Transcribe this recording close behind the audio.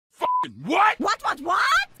What? What?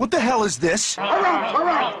 What the hell is this? Harumph.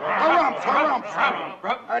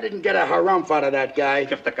 I didn't get a harumph out of that guy.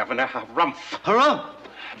 Give the governor harumph. Harumph?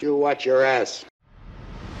 You watch your ass.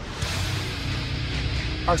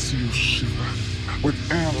 I see you shiver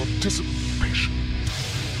with anticipation.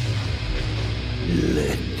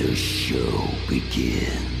 Let the show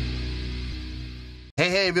begin.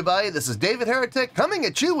 Hey everybody, this is David Heretic coming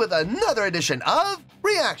at you with another edition of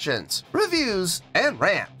Reactions, Reviews, and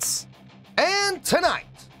Rants. And tonight,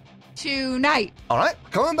 alright,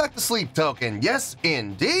 coming back to Sleep Token. Yes,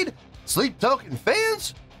 indeed, Sleep Token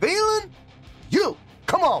fans feeling you.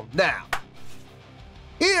 Come on now.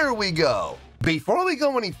 Here we go. Before we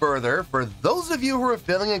go any further, for those of you who are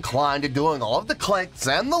feeling inclined to doing all of the clicks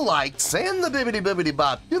and the likes and the bibbidi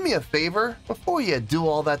bop, do me a favor, before you do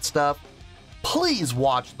all that stuff, please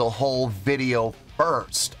watch the whole video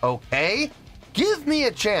first, okay? Give me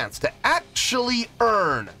a chance to actually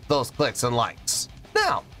earn those clicks and likes.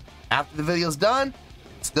 Now, after the video's done,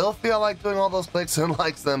 still feel like doing all those clicks and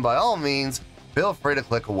likes, then by all means, feel free to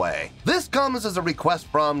click away. This comes as a request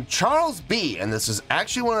from Charles B, and this is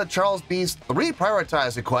actually one of Charles B's 3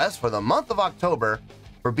 prioritized requests for the month of October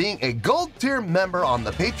for being a gold tier member on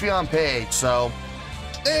the Patreon page. So,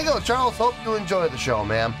 there you go, Charles. Hope you enjoy the show,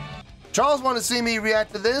 man. Charles wanted to see me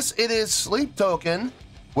react to this. It is Sleep Token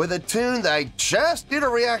with a tune that I just did a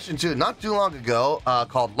reaction to not too long ago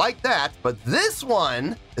called Like That, but this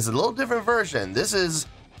one is a little different version. This is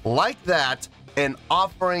Like That, an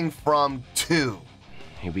offering from 2.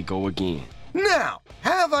 Here we go again. Now,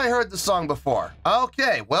 have I heard the song before?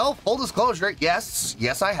 Okay, well, full disclosure,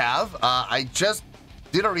 yes I have. I just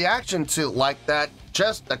did a reaction to Like That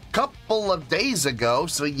just a couple of days ago,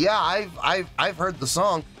 so yeah, I've heard the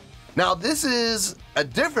song. Now, this is a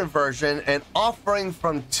different version, an offering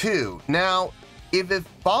from 2. Now, if it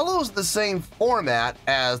follows the same format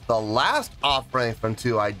as the last offering from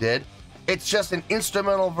 2 I did, it's just an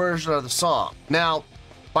instrumental version of the song. Now,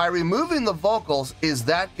 by removing the vocals, is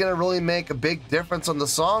that gonna really make a big difference on the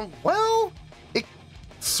song? Well, it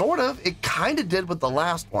kind of did with the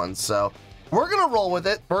last one, so we're gonna roll with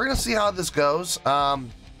it. We're gonna see how this goes.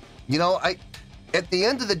 You know, at the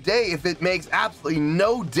end of the day, if it makes absolutely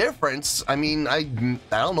no difference, I mean, I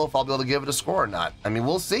don't know if I'll be able to give it a score or not. I mean,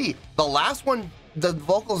 we'll see. The last one, the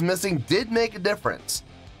vocals missing did make a difference.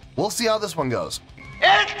 We'll see how this one goes.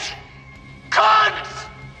 It could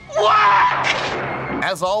work!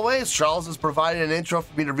 As always, Charles has provided an intro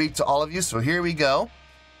for me to read to all of you, so here we go.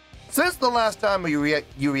 Since the last time you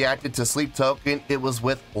reacted to Sleep Token, it was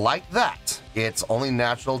with Like That. It's only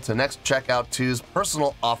natural to next check out 2's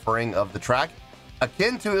personal offering of the track,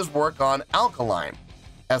 akin to his work on Alkaline.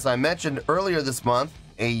 As I mentioned earlier this month,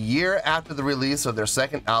 a year after the release of their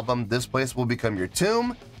second album, This Place Will Become Your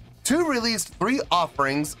Tomb, 2 released 3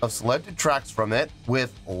 offerings of selected tracks from it,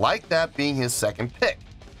 with Like That being his second pick.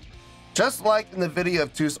 Just like in the video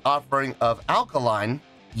of 2's offering of Alkaline,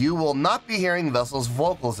 you will not be hearing Vessel's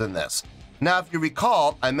vocals in this. Now, if you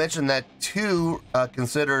recall, I mentioned that 2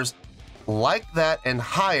 considers Like That and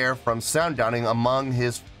Higher from Soundowning among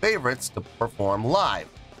his favorites to perform live.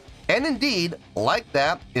 And indeed, Like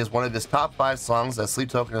That is one of his top 5 songs that Sleep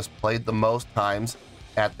Token has played the most times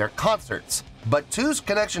at their concerts. But 2's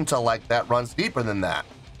connection to Like That runs deeper than that.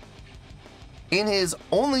 In his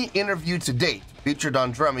only interview to date, featured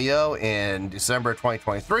on Drumeo in December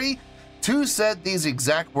 2023, 2 said these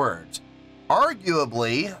exact words.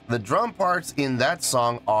 Arguably, the drum parts in that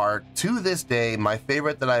song are, to this day, my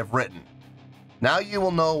favorite that I've written. Now you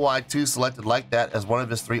will know why 2 selected Like That as one of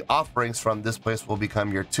his 3 offerings from This Place Will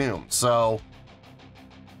Become Your Tomb. So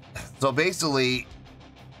basically,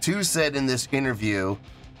 2 said in this interview,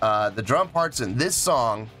 the drum parts in this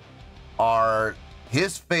song are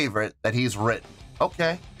his favorite that he's written.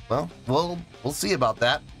 Okay, well, we'll see about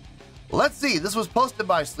that. Let's see, this was posted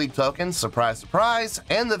by Sleep Token, surprise, surprise,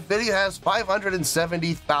 and the video has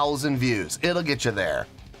 570,000 views. It'll get you there.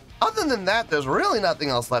 Other than that, there's really nothing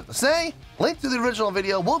else left to say. Link to the original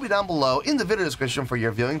video will be down below in the video description for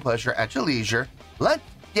your viewing pleasure at your leisure. Let's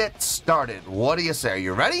get started. What do you say? Are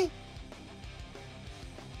you ready?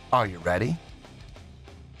 Are you ready?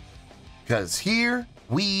 Because here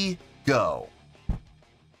we go.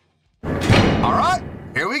 All right,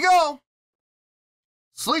 here we go.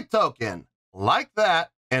 Sleep Token, Like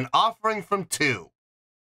That, an offering from 2.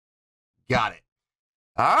 Got it.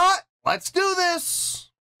 All right, let's do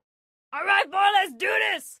this. All right, boy, let's do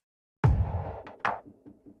this.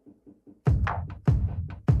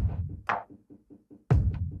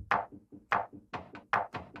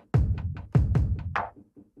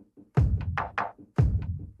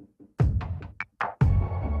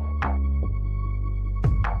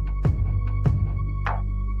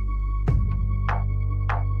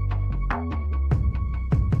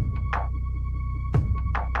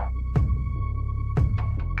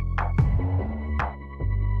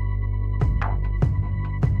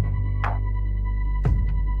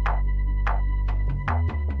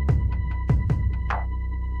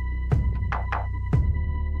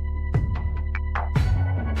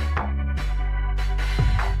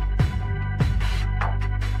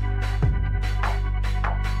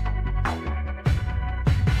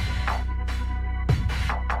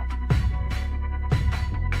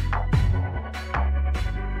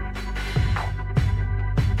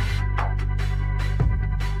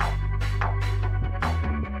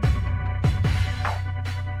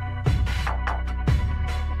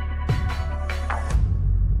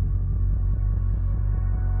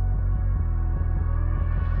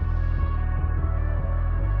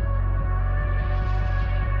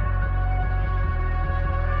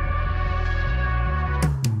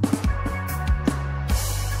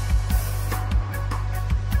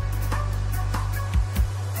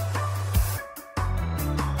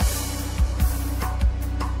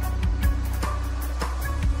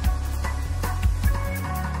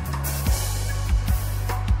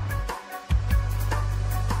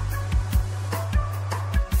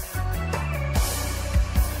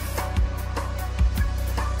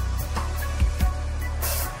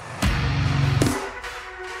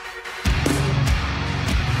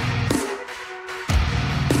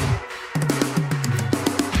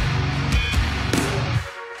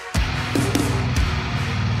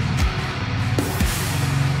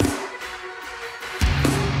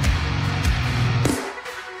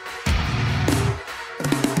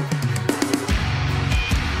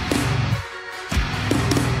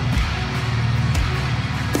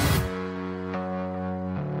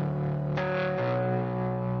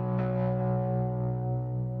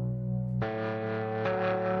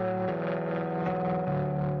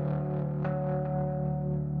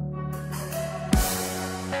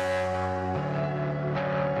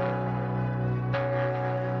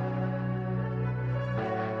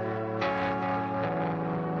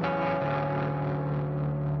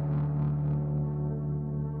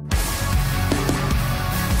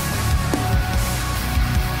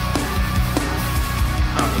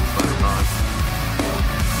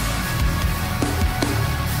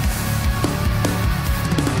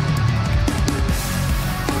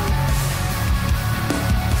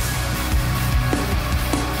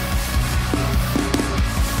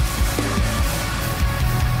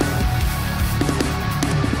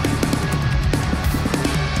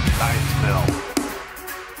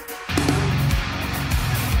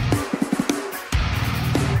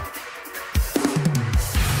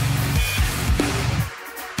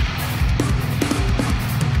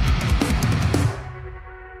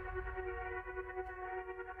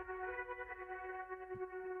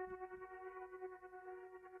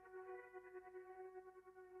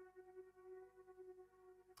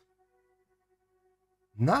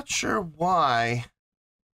 Not sure why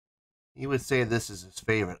he would say this is his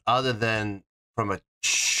favorite, other than from a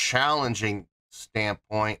challenging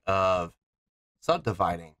standpoint of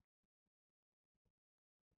subdividing.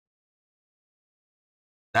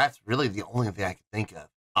 That's really the only thing I can think of,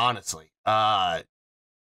 honestly.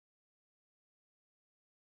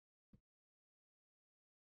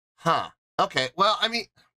 Okay, well, I mean,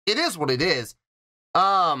 it is what it is.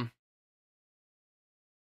 I'm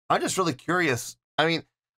just really curious. I mean,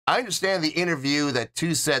 I understand the interview that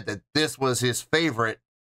Tu said that this was his favorite,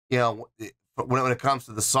 you know, when it comes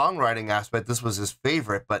to the songwriting aspect, this was his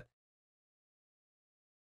favorite, but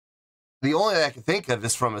the only thing I can think of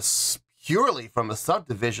is purely from a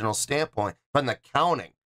subdivisional standpoint, from the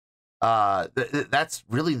counting. That's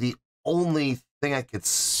really the only thing I could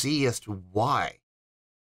see as to why.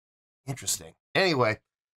 Interesting. Anyway,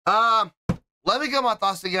 let me get my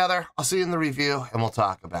thoughts together. I'll see you in the review, and we'll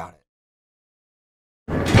talk about it.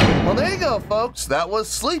 Well, there you go, folks. That was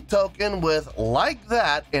Sleep Token with Like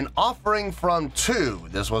That, an offering from Tu.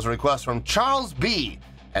 This was a request from Charles B.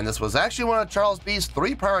 And this was actually one of Charles B's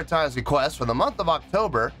 3 prioritized requests for the month of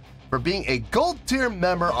October for being a gold tier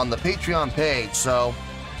member on the Patreon page. So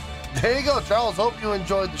there you go, Charles. Hope you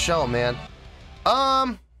enjoyed the show, man.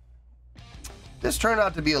 This turned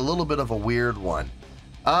out to be a little bit of a weird one.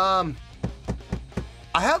 I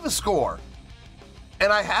have a score.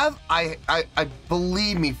 And I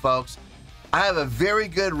believe me, folks, I have a very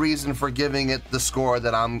good reason for giving it the score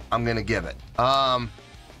that I'm gonna give it. I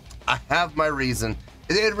have my reason.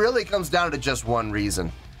 It really comes down to just one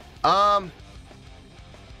reason.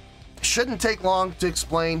 Shouldn't take long to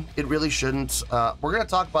explain. It really shouldn't. We're gonna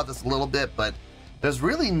talk about this a little bit, but there's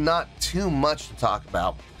really not too much to talk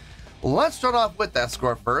about. Let's start off with that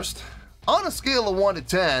score first. On a scale of 1 to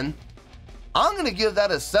 10, I'm gonna give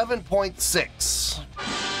that a 7.6.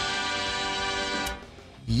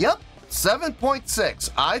 Yep, 7.6.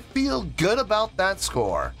 I feel good about that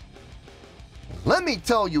score. Let me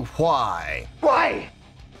tell you why. Why?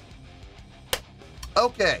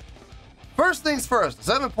 Okay, first things first,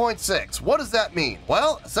 7.6. What does that mean?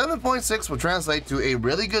 Well, 7.6 would translate to a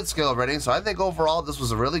really good skill rating, so I think overall this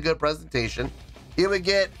was a really good presentation. It would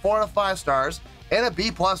get 4 out of 5 stars and a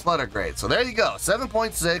B+ letter grade. So there you go,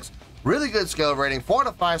 7.6, really good skill rating, 4 out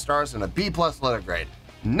of 5 stars and a B+ letter grade.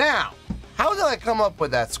 Now, how did I come up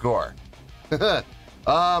with that score?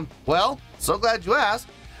 Well, so glad you asked.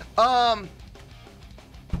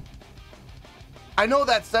 I know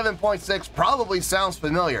that 7.6 probably sounds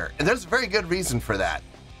familiar, and there's a very good reason for that.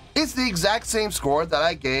 It's the exact same score that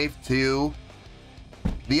I gave to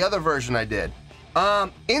the other version I did.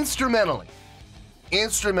 Instrumentally,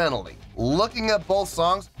 looking at both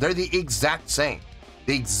songs, they're the exact same.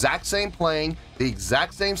 The exact same playing, the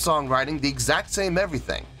exact same songwriting, the exact same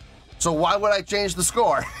everything. So why would I change the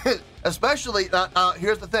score? Especially,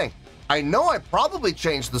 here's the thing. I know I probably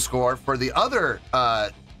changed the score for the other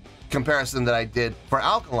comparison that I did for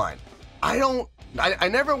Alkaline. I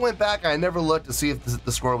never went back, I never looked to see if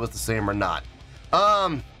the score was the same or not.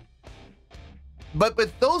 But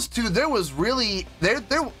with those two, there was really,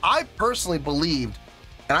 I personally believed,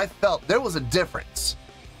 and I felt there was a difference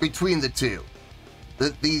between the two.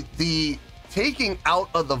 The taking out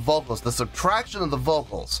of the vocals, the subtraction of the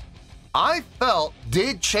vocals, I felt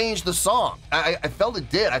did change the song. I felt it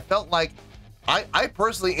did. I felt like I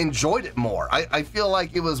personally enjoyed it more. I feel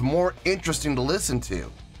like it was more interesting to listen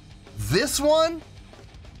to. This one,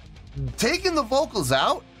 taking the vocals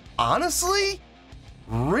out, honestly,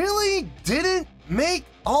 really didn't make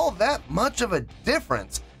all that much of a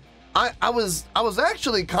difference. I was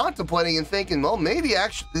actually contemplating and thinking, well, maybe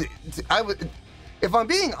actually, if I'm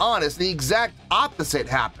being honest, the exact opposite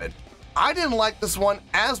happened. I didn't like this one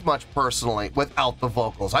as much personally without the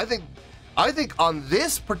vocals. I think on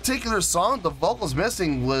this particular song, the vocals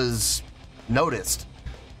missing was noticed.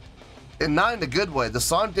 And not in a good way. The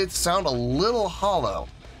song did sound a little hollow.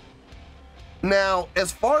 Now,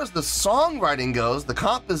 as far as the songwriting goes, the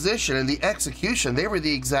composition and the execution, they were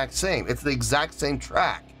the exact same. It's the exact same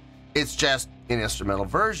track. It's just an instrumental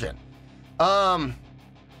version.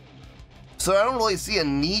 So I don't really see a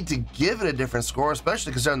need to give it a different score,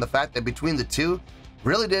 especially considering the fact that between the two,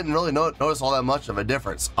 really didn't notice all that much of a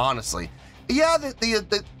difference, honestly. Yeah,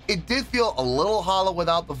 it did feel a little hollow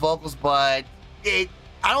without the vocals, but I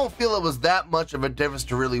don't feel it was that much of a difference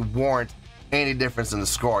to really warrant any difference in the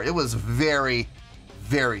score. It was very,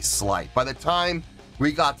 very slight. By the time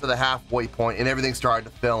we got to the halfway point and everything started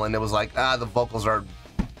to fill in, it was like, the vocals are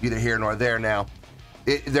either here nor there now.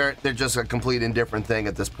 They're just a complete indifferent thing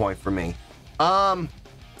at this point for me.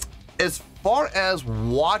 As far as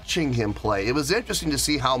watching him play, it was interesting to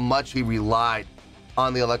see how much he relied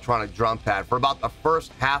on the electronic drum pad. For about the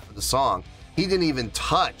first half of the song, he didn't even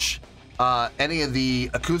touch any of the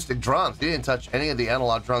acoustic drums. He didn't touch any of the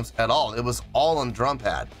analog drums at all. It was all on the drum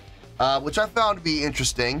pad, which I found to be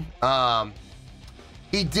interesting.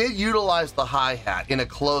 He did utilize the hi-hat in a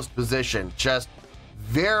closed position, just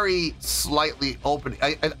very slightly open.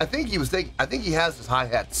 I think he was thinking, I think he has his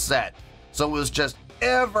hi-hat set, so it was just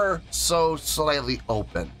ever so slightly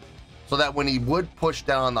open, so that when he would push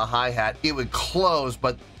down on the hi-hat, it would close,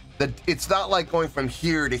 but it's not like going from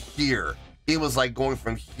here to here. It was like going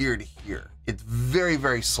from here to here. It's very,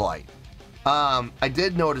 very slight. I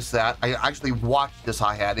did notice that. I actually watched this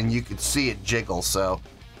hi-hat and you could see it jiggle, so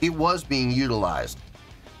it was being utilized.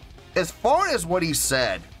 As far as what he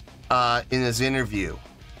said in his interview,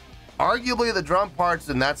 arguably the drum parts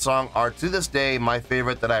in that song are to this day my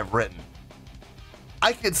favorite that I've written.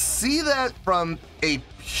 I could see that from a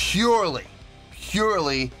purely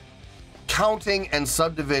counting and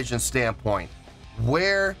subdivision standpoint,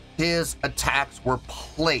 where his attacks were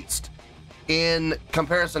placed in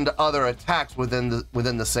comparison to other attacks within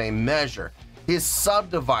the same measure. His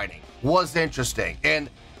subdividing was interesting, and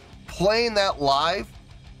playing that live,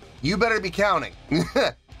 you better be counting.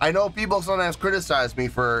 I know people sometimes criticize me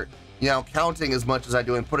for, you know, counting as much as I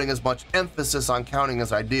do and putting as much emphasis on counting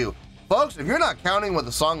as I do. Folks, if you're not counting with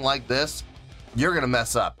a song like this, you're gonna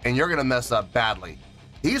mess up, and you're gonna mess up badly.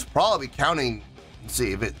 He's probably counting. Let's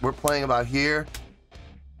see, if we're playing about here.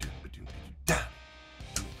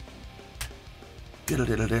 He's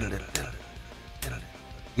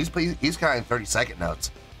counting 30-second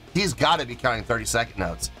notes. He's got to be counting 30-second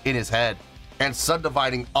notes in his head and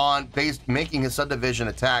subdividing on making his subdivision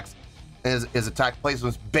attacks, his attack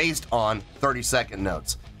placements based on 30-second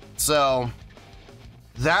notes. So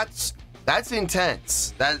that's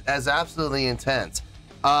intense. That's absolutely intense.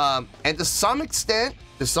 And to some extent,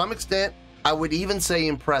 I would even say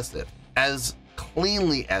impressive, as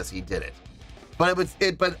cleanly as he did it.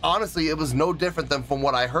 But honestly, it was no different than from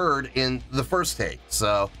what I heard in the first take.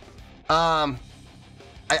 So, I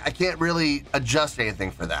can't really adjust anything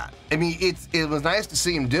for that. I mean, it was nice to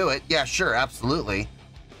see him do it. Yeah, sure, absolutely.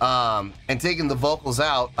 And taking the vocals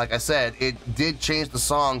out, like I said, it did change the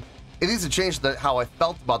song. It needs to change how I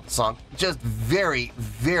felt about the song, just very,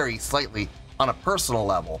 very slightly on a personal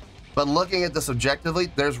level. But looking at this objectively,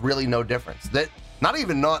 there's really no difference. There's not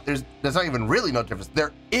even really no difference.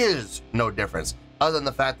 There is no difference other than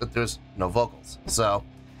the fact that there's no vocals. So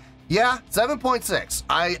yeah, 7.6.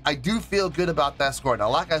 I do feel good about that score. Now,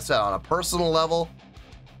 like I said, on a personal level,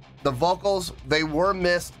 the vocals, they were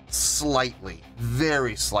missed slightly,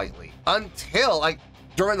 very slightly, until like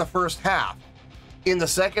during the first half. In the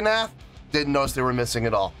second half, didn't notice they were missing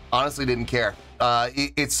at all. Honestly, didn't care.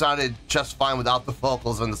 It sounded just fine without the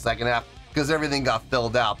vocals in the second half because everything got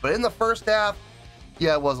filled out. But in the first half,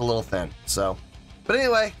 yeah, it was a little thin. So, but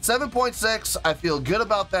anyway, 7.6. I feel good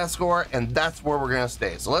about that score, and that's where we're gonna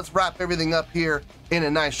stay. So let's wrap everything up here in a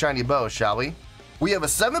nice shiny bow, shall we? We have a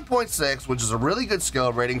 7.6, which is a really good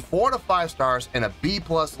skill rating, 4 to 5 stars, and a B+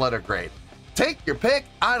 letter grade. Take your pick.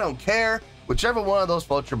 I don't care. Whichever one of those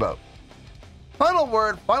floats your boat. Final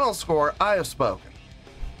word, final score, I have spoken.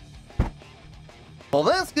 Well,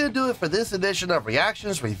 that's going to do it for this edition of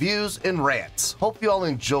Reactions, Reviews, and Rants. Hope you all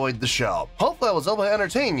enjoyed the show. Hopefully I was able to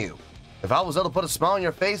entertain you. If I was able to put a smile on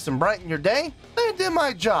your face and brighten your day, then I did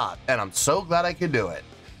my job, and I'm so glad I could do it.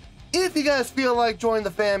 If you guys feel like joining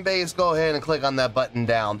the fan base, go ahead and click on that button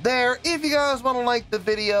down there. If you guys want to like the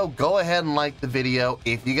video, go ahead and like the video.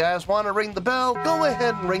 If you guys want to ring the bell, go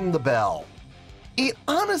ahead and ring the bell. It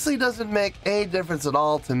honestly doesn't make any difference at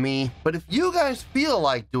all to me, but if you guys feel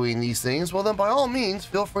like doing these things, well then by all means,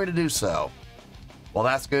 feel free to do so. Well,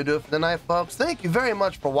 that's going to do it for tonight, folks. Thank you very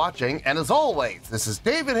much for watching, and as always, this is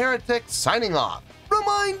David Heretic signing off,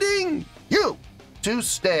 reminding you to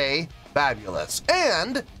stay fabulous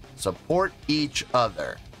and support each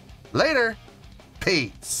other. Later.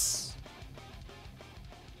 Peace.